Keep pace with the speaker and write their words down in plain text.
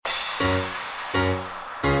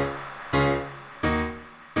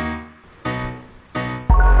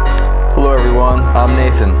Hello everyone, I'm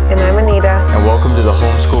Nathan. And I'm Anita. And welcome to the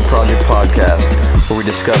Homeschool Project Podcast, where we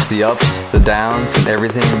discuss the ups, the downs, and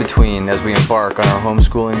everything in between as we embark on our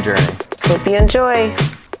homeschooling journey. Hope you enjoy.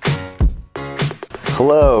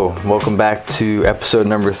 Hello, welcome back to episode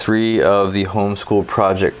number 3 of the Homeschool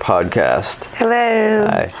Project Podcast. Hello.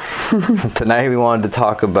 Hi. Tonight we wanted to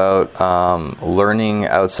talk about learning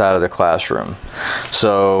outside of the classroom.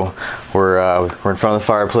 So we're in front of the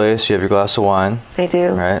fireplace. You have your glass of wine. I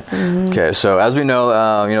do. Right? Mm-hmm. Okay, so as we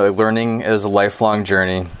know, learning is a lifelong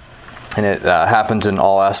journey. And it happens in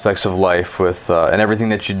all aspects of life with and everything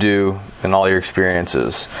that you do and all your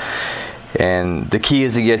experiences. And the key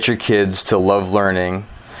is to get your kids to love learning,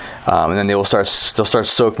 and then they'll start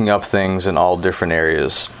soaking up things in all different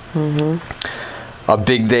areas. Mm-hmm. A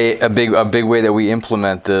big way that we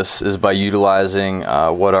implement this is by utilizing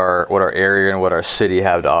what our area and what our city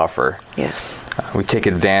have to offer. Yes. We take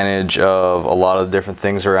advantage of a lot of different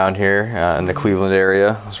things around here in the Cleveland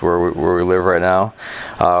area. That's where we live right now.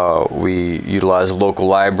 We utilize the local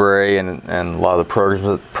library and a lot of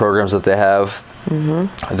the programs that they have.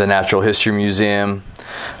 Mm-hmm. The Natural History Museum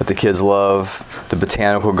that the kids love, the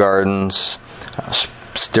botanical gardens,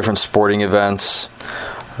 different sporting events,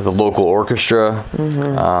 the local orchestra,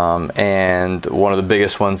 mm-hmm. And one of the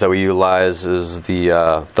biggest ones that we utilize is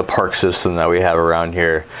the park system that we have around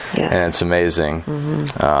here. Yes. And it's amazing.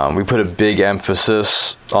 Mm-hmm. We put a big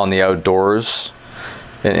emphasis on the outdoors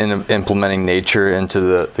in implementing nature into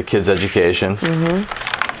the kids' education. Mm-hmm.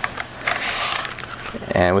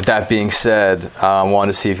 And with that being said, I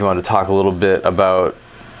wanted to see if you wanted to talk a little bit about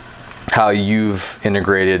how you've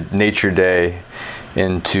integrated Nature Day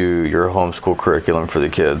into your homeschool curriculum for the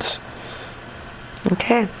kids.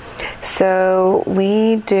 Okay. So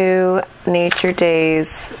we do Nature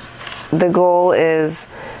Days. The goal is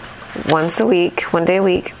one day a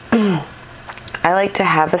week. I like to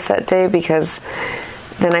have a set day because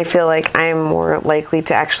then I feel like I'm more likely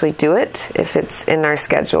to actually do it if it's in our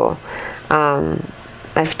schedule.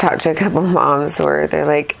 I've talked to a couple moms where they're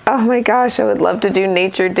like, oh my gosh, I would love to do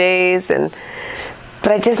Nature Days,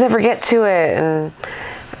 but I just never get to it. And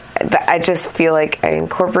I just feel like I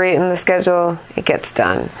incorporate in the schedule, it gets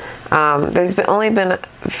done. There's only been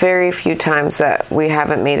very few times that we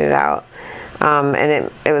haven't made it out.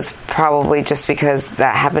 And it was probably just because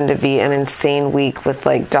that happened to be an insane week with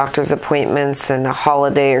like doctor's appointments and a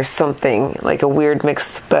holiday or something, like a weird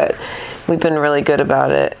mix, but we've been really good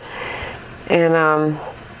about it. And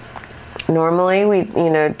normally we,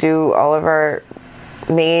 do all of our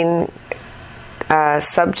main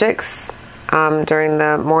subjects during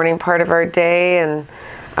the morning part of our day and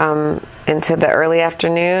into the early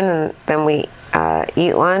afternoon, and then we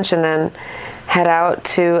eat lunch and then head out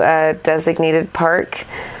to a designated park.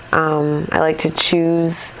 I like to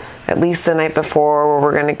choose at least the night before where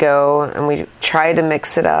we're going to go, and we try to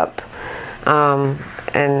mix it up.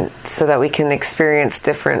 And so that we can experience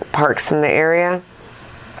different parks in the area.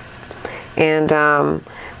 And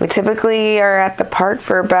we typically are at the park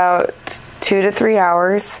for about 2 to 3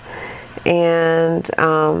 hours. And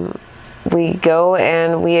we go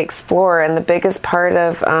and we explore. And the biggest part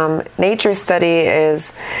of nature study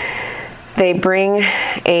is they bring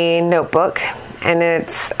a notebook. And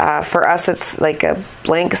it's for us, it's like a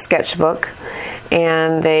blank sketchbook.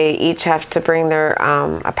 And they each have to bring their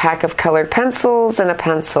a pack of colored pencils and a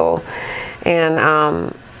pencil.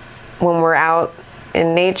 And when we're out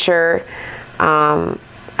in nature,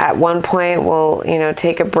 at one point we'll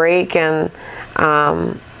take a break, and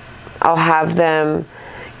I'll have them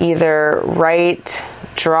either write,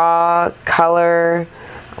 draw, color,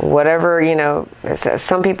 whatever.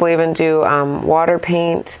 Some people even do water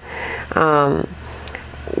paint.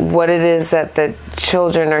 What it is that the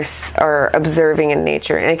children are observing in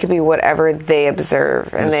nature, and it could be whatever they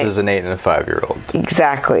observe. And this is an 8 and a 5-year-old.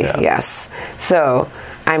 Exactly. Yeah. Yes. So,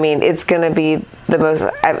 it's going to be the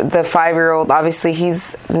 5-year-old. Obviously,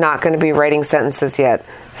 he's not going to be writing sentences yet,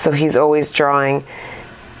 so he's always drawing.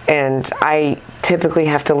 And I typically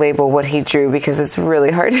have to label what he drew because it's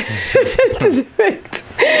really hard to depict.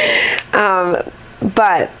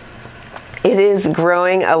 But it is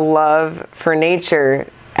growing a love for nature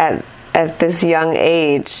at this young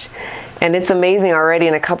age, and it's amazing already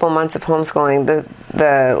in a couple months of homeschooling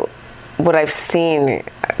the what I've seen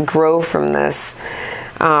grow from this.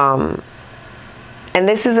 And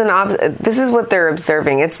this is what they're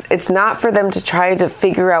observing. It's not for them to try to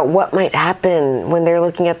figure out what might happen when they're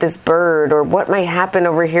looking at this bird, or what might happen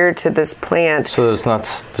over here to this plant. So it's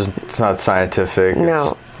not scientific.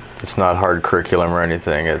 No. It's not hard curriculum or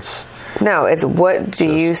anything. It's No, it's what do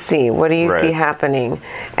you see? What do you see happening?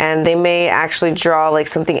 And they may actually draw like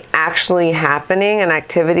something actually happening, an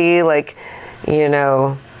activity like, you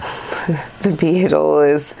know, the beetle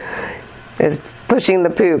is pushing the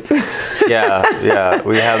poop. Yeah.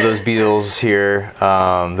 We have those beetles here,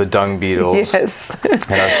 the dung beetles. Yes.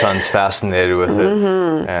 And our son's fascinated with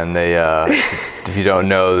it. And they, if you don't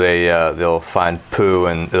know, they'll find poo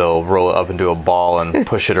and they'll roll it up into a ball and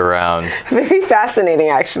push it around. Very fascinating,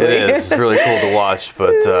 actually. It is. It's really cool to watch.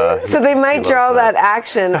 But so they might draw that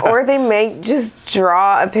action, or they may just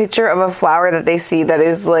draw a picture of a flower that they see that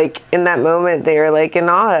is like in that moment they are like in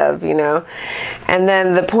awe of, you know. And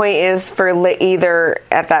then the point is for either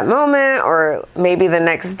at that moment or maybe the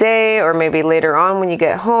next day or maybe later on when you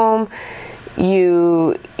get home,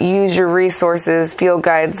 you use your resources, field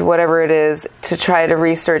guides, whatever it is, to try to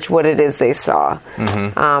research what it is they saw.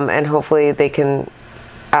 And hopefully they can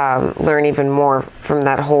learn even more from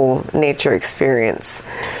that whole nature experience.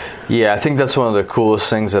 Yeah, I think that's one of the coolest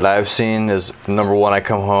things that I've seen is, number one, I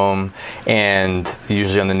come home and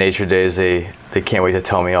usually on the nature days they can't wait to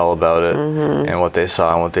tell me all about it and what they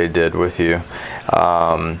saw and what they did with you.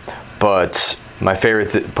 But my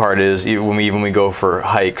favorite part is when we go for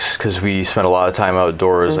hikes, because we spend a lot of time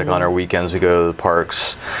outdoors, like on our weekends we go to the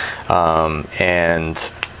parks, and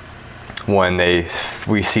when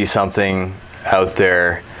we see something out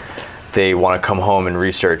there, they want to come home and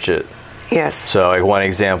research it. Yes. So like one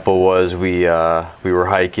example was we were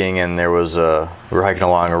hiking and we were hiking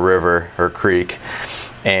along a river or creek,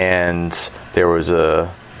 and there was a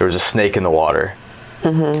snake in the water.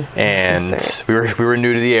 And we were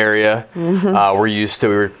new to the area. We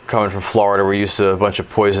were coming from Florida. We're used to a bunch of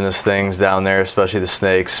poisonous things down there, especially the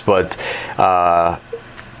snakes. But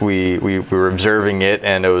we were observing it,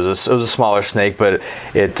 and it was a smaller snake, but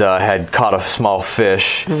it had caught a small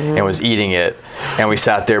fish and was eating it. And we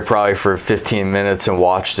sat there probably for 15 minutes and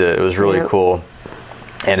watched it. It was really cool.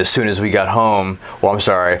 And as soon as we got home,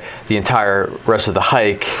 the entire rest of the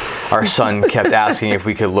hike, our son kept asking if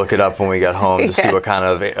we could look it up when we got home to see what kind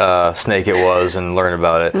of snake it was and learn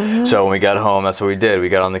about it. So when we got home, that's what we did. We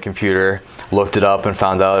got on the computer, looked it up, and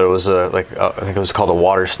found out it was I think it was called a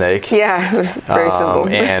water snake. Yeah, it was very simple.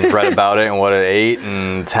 And read about it and what it ate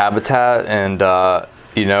and its habitat. And,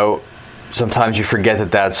 sometimes you forget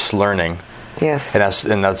that that's learning. Yes.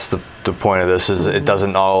 And that's the point of this is it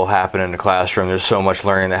doesn't all happen in the classroom. There's so much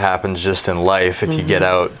learning that happens just in life if you get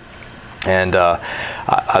out. And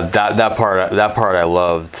that part I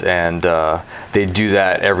loved, and they do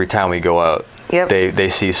that every time we go out. Yep. They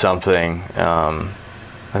see something. I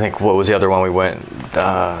think what was the other one? We went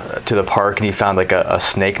to the park and he found like a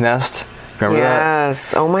snake nest. Remember that?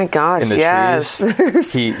 Yes. Oh my gosh. In the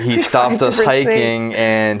trees. He stopped us hiking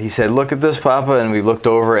and he said, "Look at this, Papa." And we looked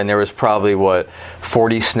over and there was probably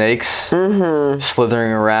 40 snakes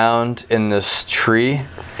slithering around in this tree.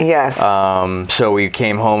 Yes. So we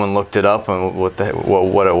came home and looked it up and what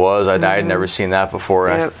it was. I had never seen that before,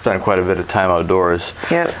 and I spent quite a bit of time outdoors.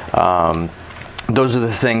 Yep. Those are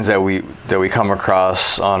the things that we come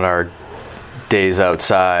across on our days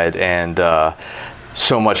outside, and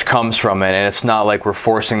so much comes from it, and it's not like we're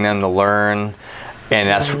forcing them to learn, and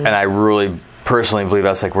and I really personally believe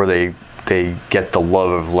that's like where they get the love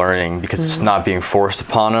of learning, because it's not being forced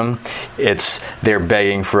upon them. They're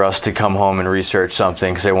begging for us to come home and research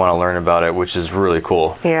something because they want to learn about it, which is really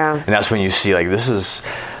cool. Yeah. And that's when you see like this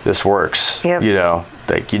works. Yep. You know,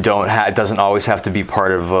 like it doesn't always have to be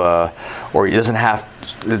part of or it doesn't have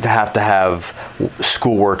to have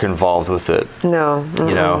schoolwork involved with it. No.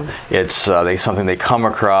 You know, it's something they come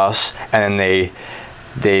across, and then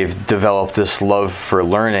they've developed this love for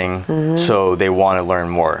learning, so they want to learn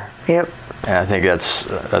more. Yep. And I think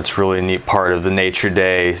that's really a neat part of the nature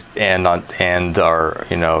day and our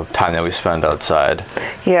time that we spend outside.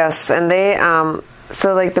 Yes, and they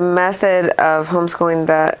so like the method of homeschooling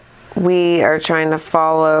that we are trying to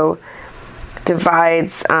follow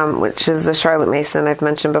divides, which is the Charlotte Mason I've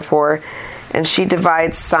mentioned before, and she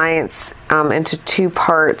divides science into two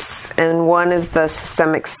parts, and one is the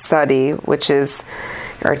systemic study, which is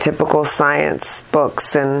our typical science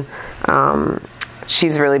books, and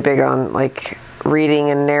she's really big on like reading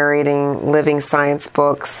and narrating living science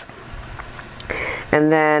books. And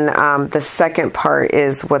then the second part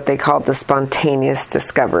is what they call the spontaneous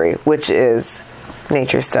discovery, which is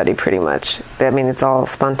nature study pretty much. I mean, it's all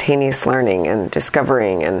spontaneous learning and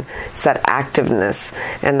discovering, and it's that activeness,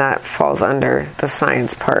 and that falls under the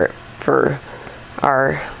science part for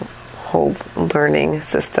our whole learning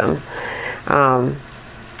system. And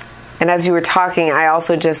as you were talking, I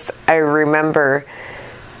remember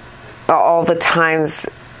all the times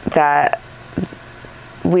that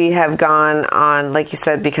we have gone on, like you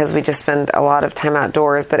said, because we just spend a lot of time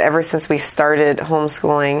outdoors, but ever since we started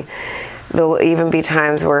homeschooling, there'll even be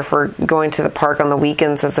times where if we're going to the park on the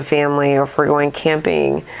weekends as a family, or if we're going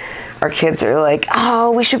camping, our kids are like,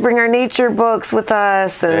 oh, we should bring our nature books with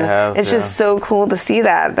us. And it's just so cool to see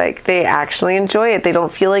that. Like, they actually enjoy it. They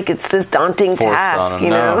don't feel like it's this daunting task, you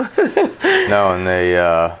know? No,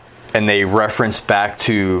 and they reference back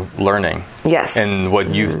to learning. Yes. And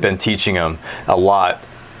what you've been teaching them a lot.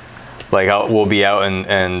 Like, we'll be out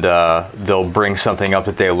and they'll bring something up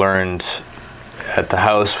that they learned at the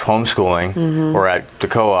house homeschooling or at the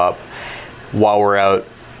co-op while we're out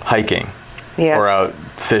hiking or out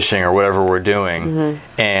fishing or whatever we're doing.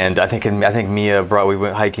 And I think we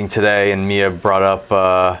went hiking today, and Mia brought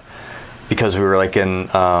up because we were like in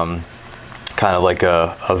kind of like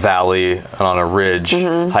a valley on a ridge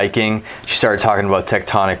hiking, she started talking about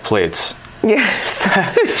tectonic plates. Yes,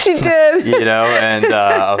 she did. You know, and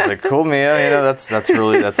I was like, "Cool, Mia. You know,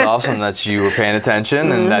 that's awesome that you were paying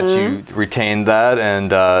attention and that you retained that."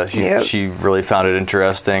 And she really found it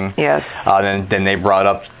interesting. Yes. And then they brought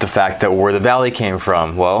up the fact that where the valley came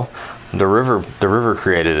from. Well, the river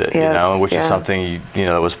created it. Yes, you know, which is something you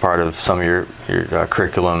know that was part of some of your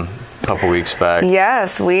curriculum a couple weeks back.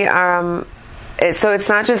 Yes, we so it's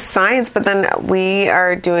not just science, but then we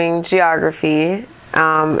are doing geography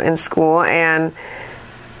in school, and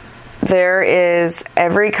there is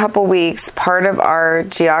every couple weeks part of our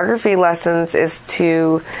geography lessons is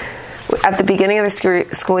to, at the beginning of the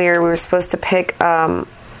school year, we were supposed to pick an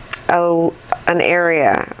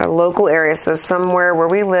area, a local area, so somewhere where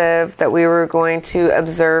we live that we were going to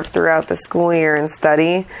observe throughout the school year and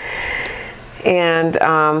study. And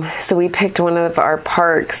so we picked one of our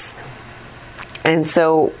parks. And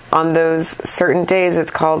so on those certain days, it's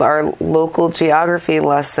called our local geography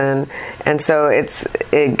lesson. And so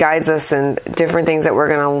it guides us in different things that we're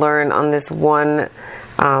going to learn on this one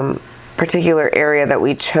particular area that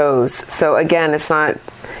we chose. So again, it's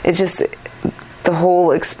just the whole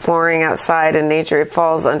exploring outside in nature. It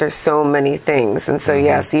falls under so many things. And so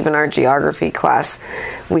yes, even our geography class,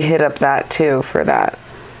 we hit up that too for that,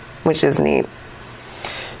 which is neat.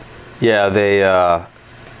 Yeah,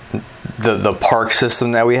 the park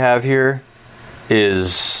system that we have here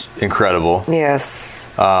is incredible. Yes.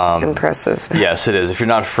 Impressive. Yes, it is. If you're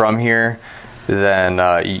not from here, then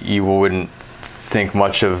you wouldn't think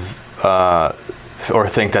much of or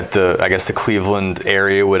think that the Cleveland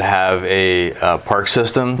area would have a park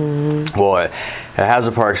system. Well, it has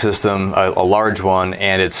a park system, a large one,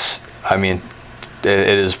 and it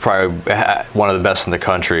is probably one of the best in the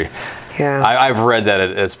country. Yeah. I've read that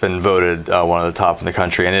it's been voted one of the top in the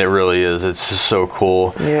country, and it really is. It's just so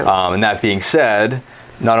cool. Yeah. And that being said,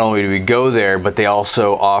 not only do we go there, but they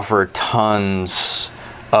also offer tons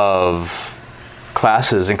of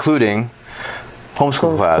classes, incling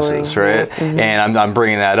homeschool classes, right? Yeah. And I'm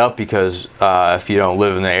bringing that up because if you don't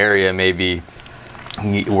live in the area, maybe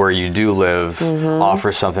where you do live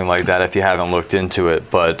offers something like that if you haven't looked into it.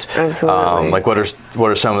 But absolutely. like what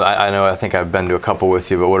are some of I think I've been to a couple with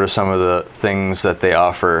you, but what are some of the things that they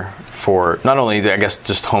offer for not only just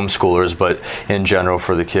homeschoolers, but in general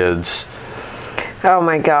for the kids? Oh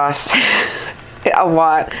my gosh. A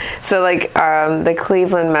lot. So like the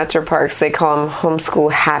Cleveland Metro Parks, they call them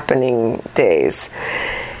homeschool happening days.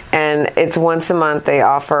 And it's once a month they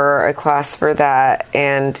offer a class for that,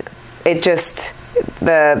 and it just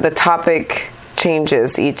the topic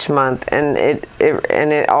changes each month, and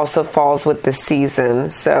it also falls with the season.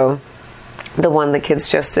 So the one the kids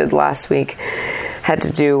just did last week had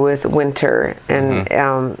to do with winter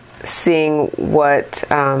and seeing what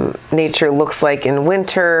nature looks like in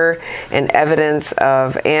winter and evidence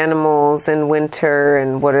of animals in winter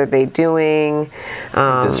and what are they doing.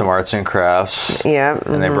 Did some arts and crafts. Yep.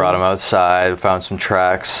 And they brought them outside, found some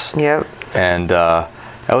tracks. Yep. And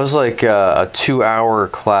that was like a 2-hour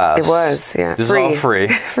class. It was, yeah. This is all free.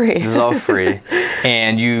 Free. This is all free,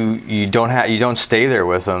 and you don't stay there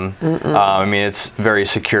with them. It's a very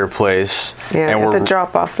secure place. Yeah, and it's a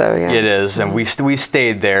drop off though. Yeah, it is, and we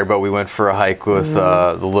stayed there, but we went for a hike with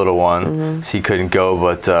the little one, so he couldn't go.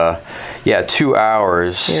 But 2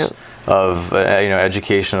 hours. Yep. Of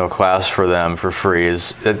educational class for them for free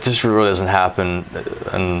it just really doesn't happen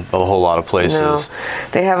in a whole lot of places. No.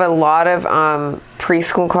 They have a lot of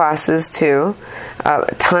preschool classes too,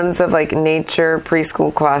 tons of like nature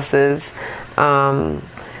preschool classes, and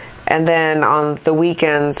then on the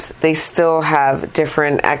weekends they still have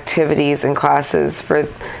different activities and classes for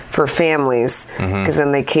families, because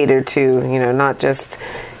then they cater to not just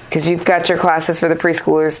because you've got your classes for the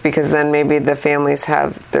preschoolers, because then maybe the families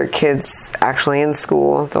have their kids actually in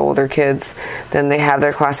school, the older kids. Then they have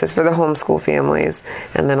their classes for the homeschool families,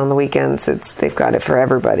 and then on the weekends they've got it for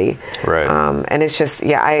everybody. Right. And it's just,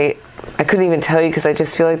 I couldn't even tell you, because I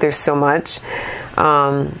just feel like there's so much.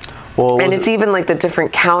 And it's even like the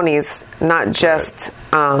different counties, not just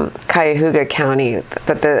Cuyahoga County,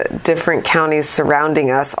 but the different counties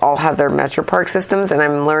surrounding us all have their Metro Park systems, and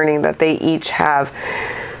I'm learning that they each have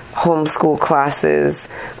homeschool classes,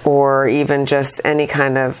 or even just any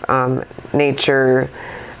kind of nature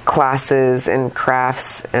classes and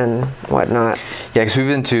crafts and whatnot. Yeah, because we've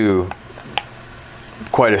been to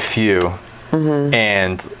quite a few.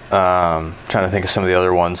 And trying to think of some of the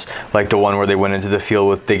other ones, like the one where they went into the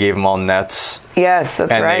field they gave them all nets. Yes,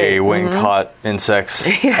 that's and right. And they went and caught insects.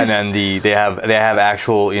 Yes. And then they have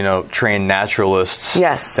actual, trained naturalists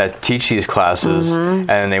that teach these classes. And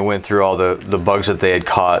then they went through all the bugs that they had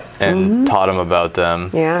caught and taught them about them.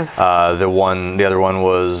 Yes. The other one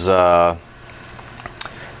was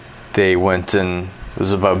they went and it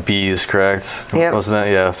was about bees, correct? Yep. Wasn't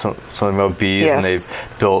it? Yeah, something about bees. Yes.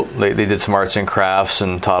 And they did some arts and crafts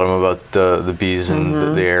and taught them about the bees in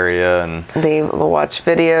the area. And they will watch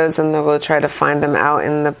videos, and they'll go try to find them out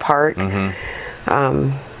in the park.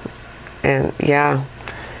 And yeah,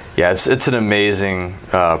 it's an amazing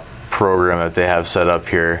program that they have set up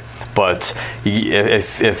here. But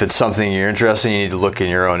if it's something you're interested in, you need to look in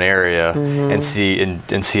your own area and see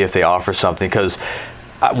if they offer something, because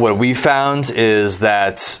what we found is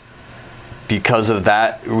that because of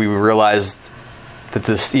that, we realized that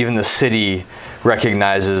even the city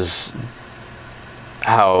recognizes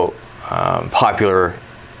how popular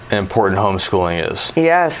and important homeschooling is.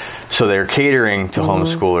 Yes. So they're catering to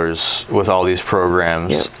homeschoolers with all these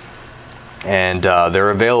programs. Yep. And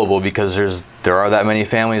they're available because there are that many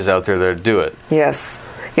families out there that do it. Yes.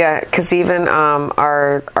 Yeah, because even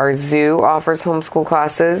our zoo offers homeschool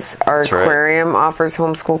classes. Our aquarium offers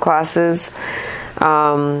homeschool classes.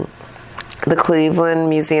 The Cleveland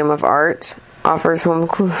Museum of Art offers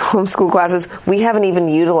homeschool classes. We haven't even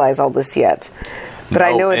utilized all this yet, but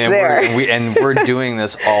I know it's there. We're doing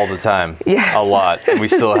this all the time. Yes. A lot. And we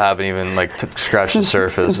still haven't even scratched the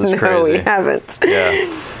surface. It's crazy. No, we haven't.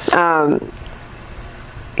 Yeah.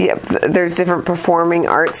 There's different performing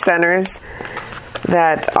arts centers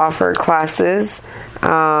that offer classes.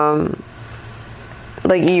 Like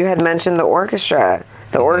you had mentioned, the orchestra.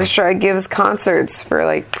 The orchestra gives concerts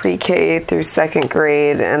for pre-K through second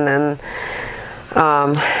grade, and then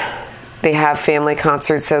they have family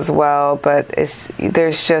concerts as well. But it's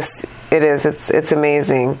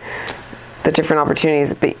amazing, the different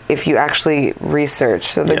opportunities. But if you actually research,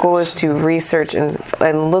 so the goal is to research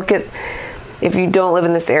and look at. If you don't live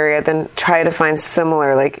in this area, then try to find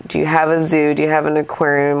similar, do you have a zoo? Do you have an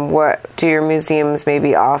aquarium? What do your museums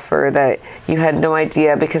maybe offer that you had no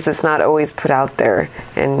idea, because it's not always put out there,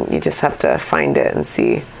 and you just have to find it and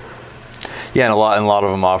see. Yeah, and a lot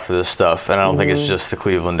of them offer this stuff, and I don't think it's just the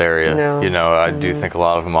Cleveland area. No. I do think a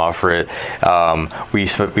lot of them offer it.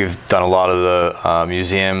 We've done a lot of the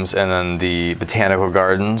museums, and then the botanical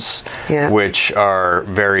gardens, which are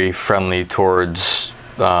very friendly towards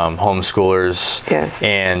homeschoolers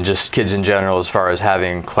and just kids in general, as far as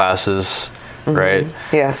having classes, right?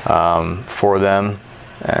 Yes. For them,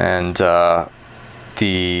 and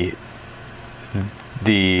the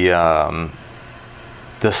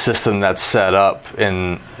system that's set up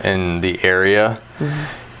in the area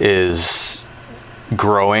is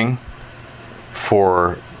growing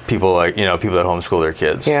for people people that homeschool their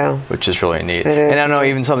kids, which is really neat. And I know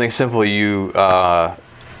even something simple, you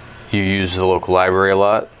use the local library a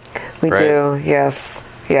lot. We do, yes,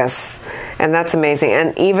 and that's amazing.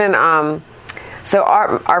 And even so,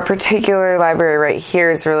 our particular library right here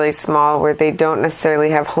is really small, where they don't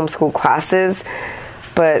necessarily have homeschool classes,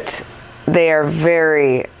 but they are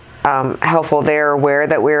very helpful. They are aware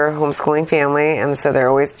that we're a homeschooling family, and so they're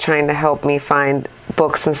always trying to help me find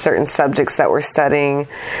books in certain subjects that we're studying.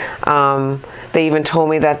 They even told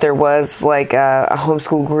me that there was a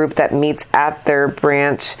homeschool group that meets at their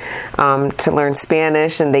branch to learn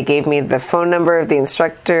Spanish, and they gave me the phone number of the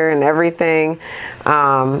instructor and everything.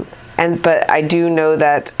 But I do know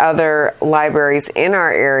that other libraries in our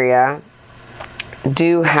area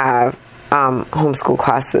do have homeschool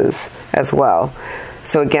classes as well.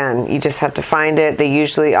 So again, you just have to find it. They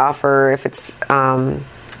usually offer, if it's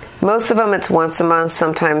most of them, it's once a month.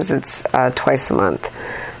 Sometimes it's twice a month.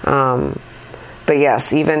 But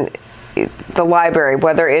yes, even the library,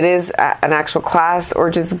 whether it is an actual class or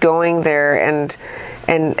just going there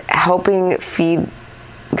and helping feed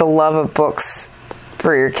the love of books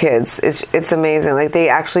for your kids. It's amazing. Like, they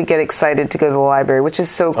actually get excited to go to the library, which is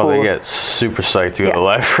so cool. Oh, they get super psyched to go to the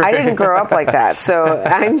library. I didn't grow up like that, so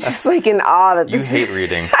I'm just like in awe that you hate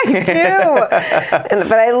reading. I do,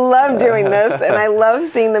 but I love doing this, and I love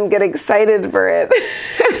seeing them get excited for it.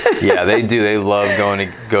 Yeah, they do. They love going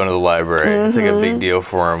to the library. It's like a big deal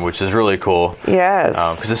for them, which is really cool. Yes,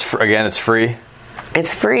 because it's free.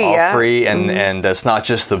 It's free, all free, and it's not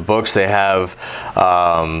just the books. They have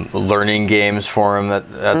learning games for them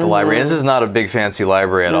at the library. This is not a big fancy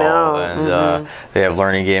library at all, and they have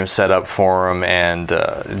learning games set up for them, and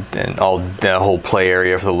the whole play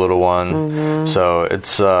area for the little one. So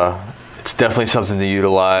it's definitely something to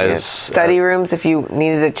utilize. Yeah. Study rooms if you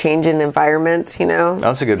needed a change in environment.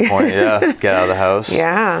 That's a good point. Yeah, get out of the house.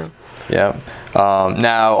 Yeah. Yeah.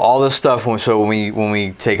 Now, all this stuff. So when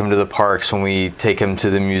we take them to the parks, when we take them to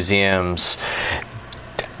the museums,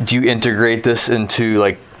 do you integrate this into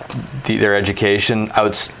like their education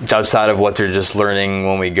outside of what they're just learning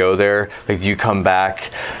when we go there? Like, do you come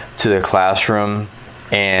back to the classroom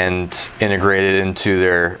and integrate it into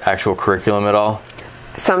their actual curriculum at all?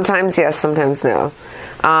 Sometimes yes, sometimes no.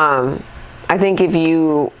 I think if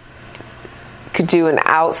you could do an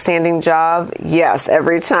outstanding job, yes,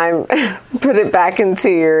 every time put it back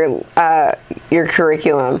into your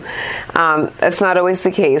curriculum. That's not always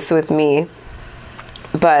the case with me,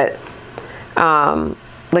 but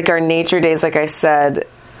like our nature days, like I said,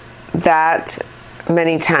 that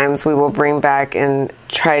many times we will bring back and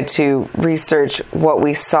try to research what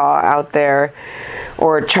we saw out there,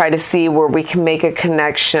 or try to see where we can make a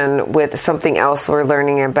connection with something else we're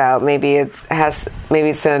learning about. Maybe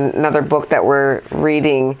it's another book that we're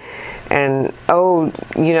reading, and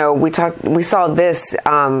we saw this.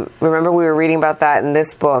 Remember, we were reading about that in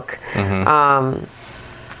this book.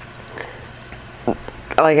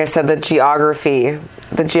 Like I said, the geography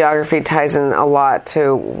ties in a lot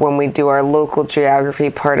to when we do our local geography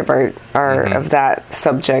part of our of that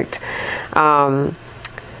subject.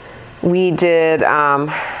 We did,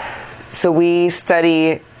 so we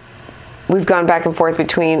study, we've gone back and forth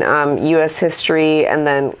between U.S. history and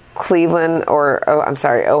then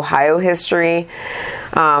Ohio history.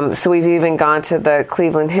 So we've even gone to the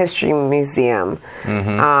Cleveland History Museum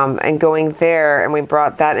and going there, and we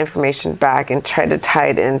brought that information back and tried to tie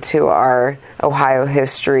it into our Ohio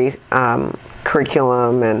history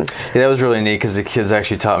curriculum. And that was really neat because the kids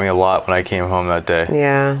actually taught me a lot when I came home that day.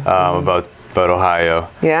 Yeah. About Ohio.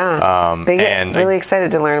 Yeah. They get really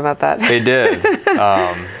excited to learn about that. They did.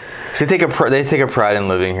 They take a pride in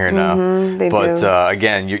living here now. They do. But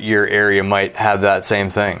again, your area might have that same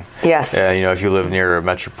thing. Yes. If you live near a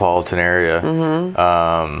metropolitan area,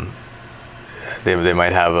 they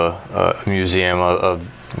might have a museum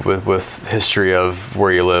with history of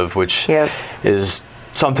where you live, which is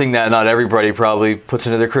something that not everybody probably puts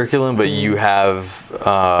into their curriculum, but you have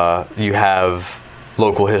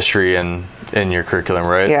local history in your curriculum,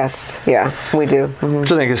 right? Yes, yeah, we do.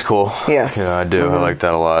 Which I think is cool. Yes. I do. I like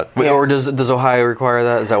that a lot. Or does Ohio require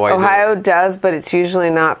that? Is that why Ohio does, but it's usually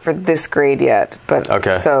not for this grade yet. But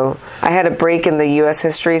okay. So I had a break in the U.S.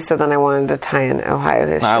 history, so then I wanted to tie in Ohio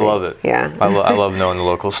history. I love it. Yeah. I love knowing the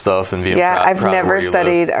local stuff and being proud I've never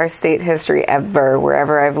studied our state history ever.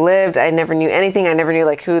 Wherever I've lived, I never knew anything. I never knew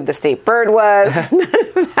who the state bird was. None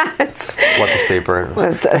of that. What the state bird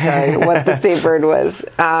was. Sorry, what the state bird was.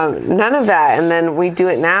 None of that. And then we do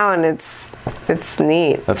it now, and it's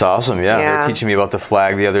neat. That's awesome. Yeah. They were teaching me about the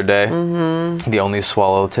flag the other day. The only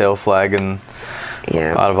swallowtail flag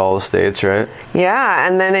out of all the states, right? Yeah,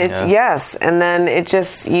 and then and then it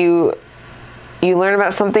just you learn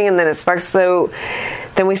about something, and then it sparks. So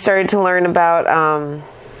then we started to learn about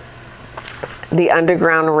the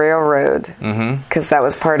Underground Railroad, because that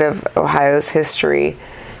was part of Ohio's history.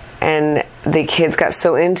 And the kids got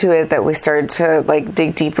so into it that we started to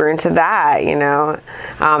dig deeper into that,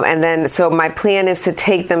 and then so my plan is to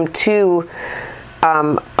take them to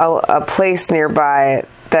a place nearby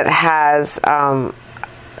that has an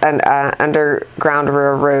Underground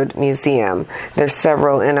Railroad museum. There's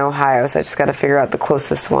several in Ohio, so I just got to figure out the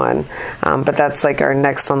closest one. But that's our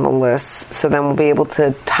next on the list. So then we'll be able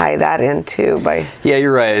to tie that in too. Yeah,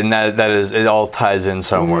 you're right, and that is, it all ties in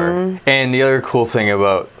somewhere. And the other cool thing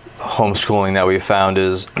about homeschooling that we found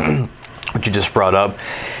is, what you just brought up,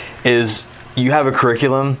 is you have a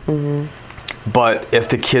curriculum, but if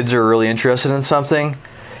the kids are really interested in something,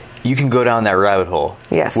 you can go down that rabbit hole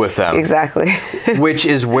with them. Exactly. Which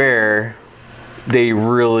is where they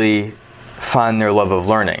really find their love of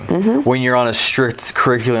learning. When you're on a strict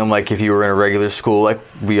curriculum, like if you were in a regular school, like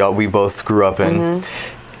we both grew up in,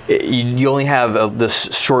 you only have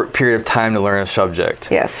this short period of time to learn a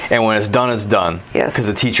subject. Yes. And when it's done. Yes. Because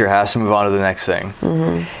the teacher has to move on to the next thing.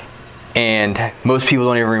 And most people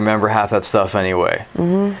don't even remember half that stuff anyway.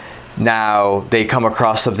 Now they come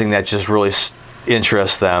across something that just really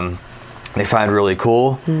interests them, they find really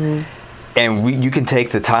cool, and you can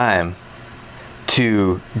take the time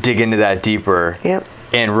to dig into that deeper. Yep.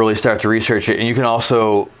 And really start to research it. And you can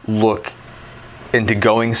also look into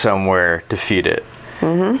going somewhere to feed it.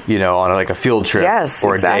 You know, on like a field trip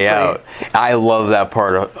or a day out. I love that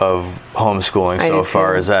part of homeschooling so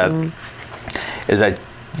far, is that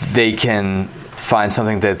they can find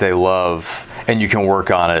something that they love, and you can work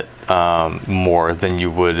on it more than you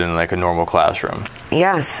would in like a normal classroom.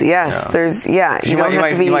 Yes. Yeah. There's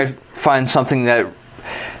you might find something that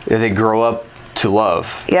they grow up to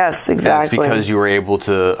love. Yes, exactly. That's because you were able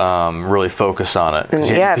to really focus on it.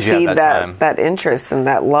 Feed that interest and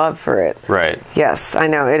that love for it. Right. Yes, I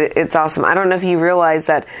know. It's awesome. I don't know if you realize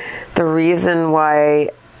that the reason why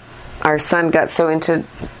our son got so into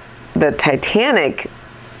the Titanic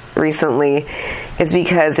recently is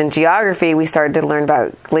because in geography we started to learn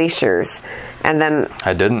about glaciers. And then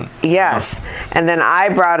I didn't. Yes. And then I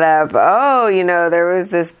brought up, there was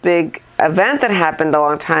this big event that happened a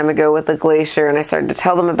long time ago with the glacier, and I started to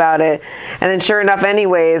tell them about it. And then sure enough,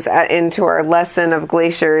 anyways, into our lesson of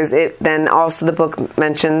glaciers, then also the book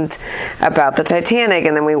mentioned about the Titanic,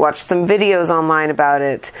 and then we watched some videos online about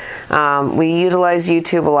it. We utilize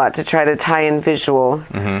YouTube a lot to try to tie in visual.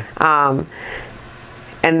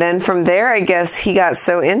 And then from there, I guess he got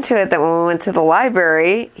so into it that when we went to the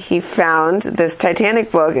library, he found this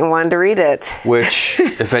Titanic book and wanted to read it. Which,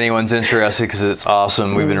 if anyone's interested, because it's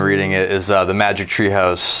awesome, we've been reading it, is The Magic Tree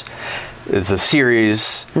House. It's a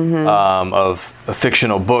series of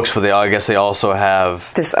fictional books, but I guess they also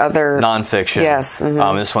have this other nonfiction. Yes.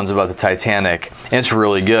 This one's about the Titanic. And it's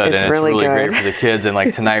really good. It's really great for the kids. And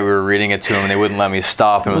like tonight we were reading it to them, and they wouldn't let me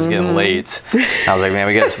stop, and it was getting late. And I was like, man,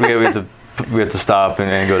 we have to stop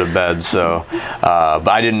and go to bed. So, but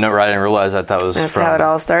I didn't realize that was That's how it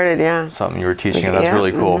all started. Yeah, something you were teaching, and that's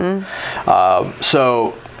really cool.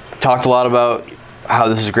 So, talked a lot about how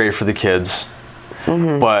this is great for the kids,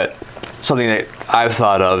 but something that I've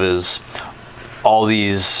thought of is all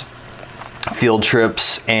these field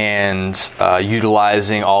trips and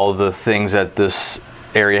utilizing all the things that this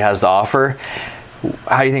area has to offer.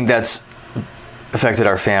 How do you think that's affected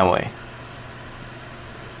our family?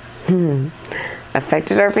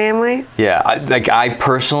 Affected our family? Yeah, I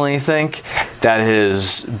personally think that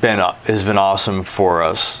has been awesome for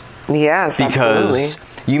us. Yes, because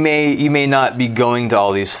absolutely. you may not be going to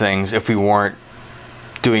all these things if we weren't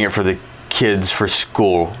doing it for the kids for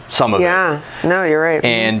school. Some of it. Yeah, no, you're right.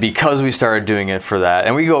 And because we started doing it for that,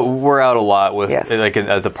 and we're out a lot with like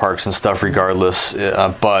at the parks and stuff, regardless.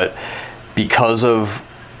 But because of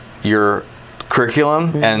your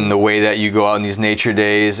curriculum and the way that you go out on these nature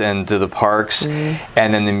days and to the parks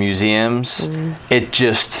and then the museums, it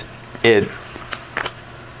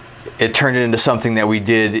turned it into something that we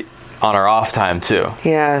did on our off time too.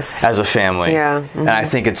 Yes. As a family. Yeah. And I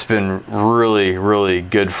think it's been really, really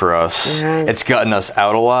good for us. Yes. It's gotten us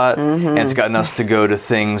out a lot, and it's gotten us to go to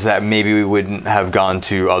things that maybe we wouldn't have gone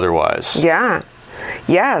to otherwise. Yeah.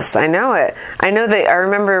 Yes, I know it. I know that I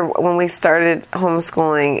remember when we started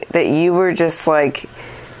homeschooling that you were just like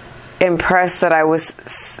impressed that I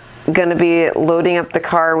was going to be loading up the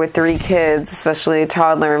car with 3 kids, especially a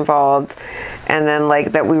toddler involved, and then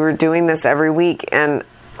like that we were doing this every week. And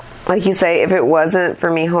like you say, if it wasn't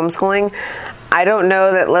for me homeschooling, I don't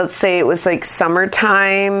know that, let's say it was like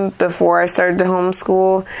summertime before I started to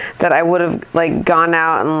homeschool, that I would have like gone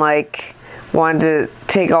out and like wanted to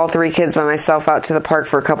take all 3 kids by myself out to the park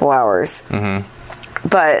for a couple hours.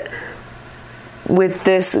 But with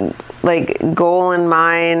this like goal in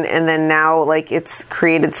mind, and then now like it's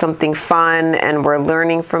created something fun and we're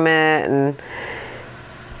learning from it, and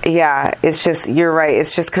yeah, it's just, you're right,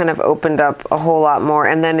 it's just kind of opened up a whole lot more.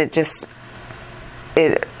 And then it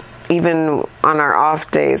even on our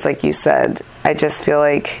off days, like you said, I just feel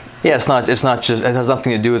like it's not just, it has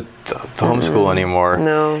nothing to do with the homeschool anymore.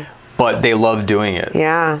 No. But they love doing it.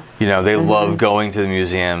 Yeah. You know, they love going to the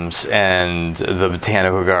museums and the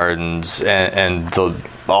botanical gardens and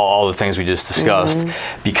all the things we just discussed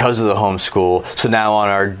because of the homeschool. So now on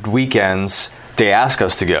our weekends, they ask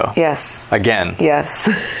us to go. Yes. Again. Yes.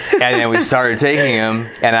 And then we started taking them,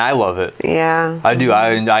 and I love it. Yeah. I do.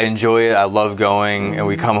 I enjoy it. I love going, and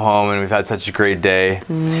we come home, and we've had such a great day.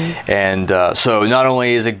 And so not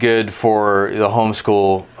only is it good for the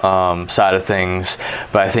homeschool side of things,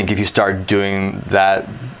 but I think if you start doing that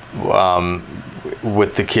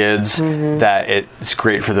with the kids, that it's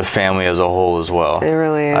great for the family as a whole as well. It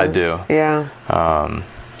really is. I do. Yeah.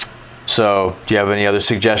 So, do you have any other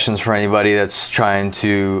suggestions for anybody that's trying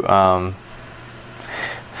to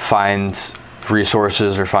find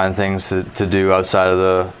resources or find things to do outside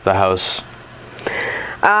of the house?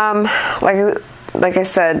 Like I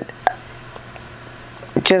said,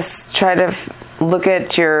 just try to look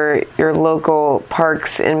at your local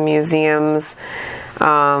parks and museums,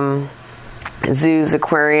 zoos,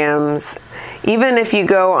 aquariums. Even if you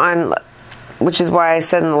go on, which is why I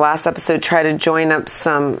said in the last episode, try to join up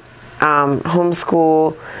some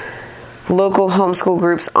local homeschool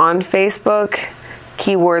groups on Facebook,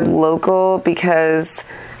 keyword local, because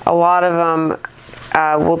a lot of them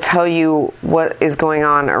will tell you what is going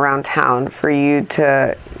on around town for you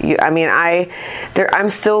to. I'm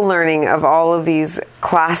still learning of all of these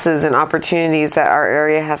classes and opportunities that our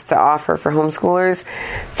area has to offer for homeschoolers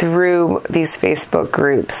through these Facebook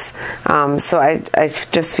groups. So I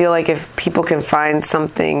just feel like if people can find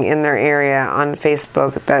something in their area on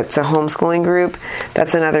Facebook that's a homeschooling group,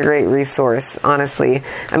 that's another great resource, honestly.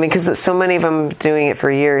 I mean, because so many of them doing it for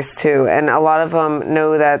years too, and a lot of them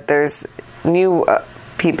know that there's new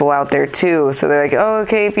people out there too, so they're like, oh,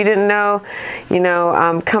 okay, if you didn't know,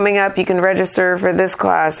 coming up you can register for this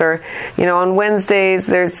class, or on Wednesdays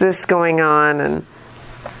there's this going on, and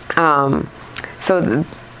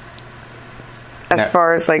as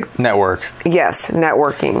far as like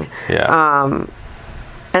networking,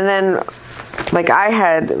 and then like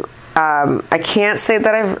I can't say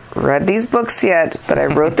that I've read these books yet, but I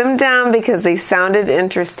wrote them down because they sounded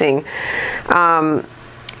interesting.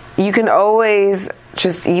 You can always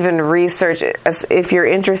just even research it if you're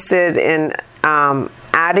interested in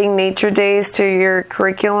adding nature days to your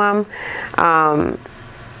curriculum. Just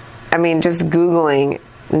Googling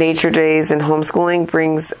nature days and homeschooling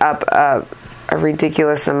brings up a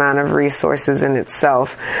ridiculous amount of resources in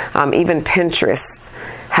itself. Even Pinterest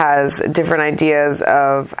has different ideas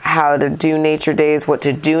of how to do nature days, what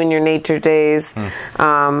to do in your nature days.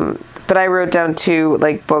 But I wrote down 2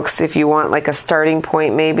 books if you want a starting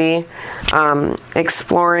point, maybe.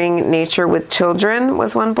 Exploring Nature with Children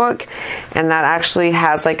was one book, and that actually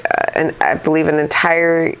has I believe an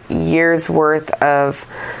entire year's worth of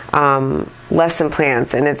lesson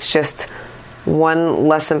plans, and it's just one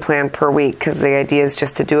lesson plan per week because the idea is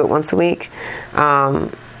just to do it once a week.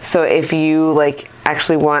 So if you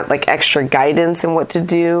actually want extra guidance in what to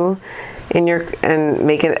do and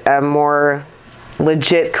make it a more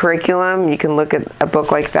legit curriculum, you can look at a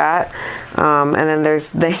book like that. And then there's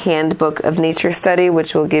the Handbook of Nature Study,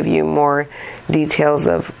 which will give you more details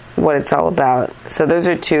of what it's all about. So those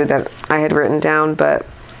are 2 that I had written down, but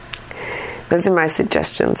those are my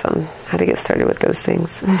suggestions on how to get started with those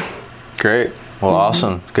things. Great. Well,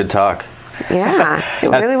 awesome. Good talk. Yeah, it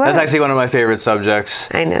really was. That's actually one of my favorite subjects.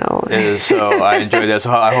 I know. So I enjoyed that. So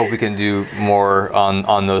I hope we can do more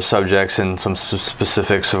on those subjects and some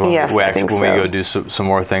specifics of when we go do some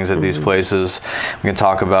more things at these places. We can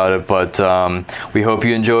talk about it. But we hope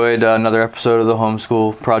you enjoyed another episode of the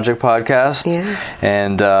Homeschool Project Podcast. Yeah.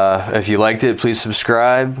 And if you liked it, please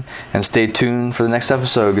subscribe and stay tuned for the next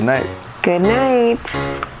episode. Good night. Good night.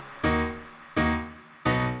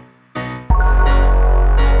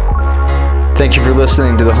 Thank you for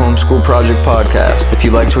listening to the Homeschool Project Podcast. If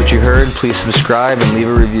you liked what you heard, please subscribe and leave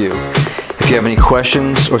a review. If you have any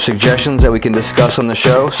questions or suggestions that we can discuss on the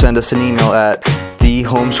show, send us an email at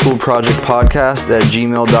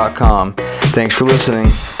thehomeschoolprojectpodcast@gmail.com. Thanks for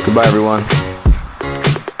listening. Goodbye, everyone.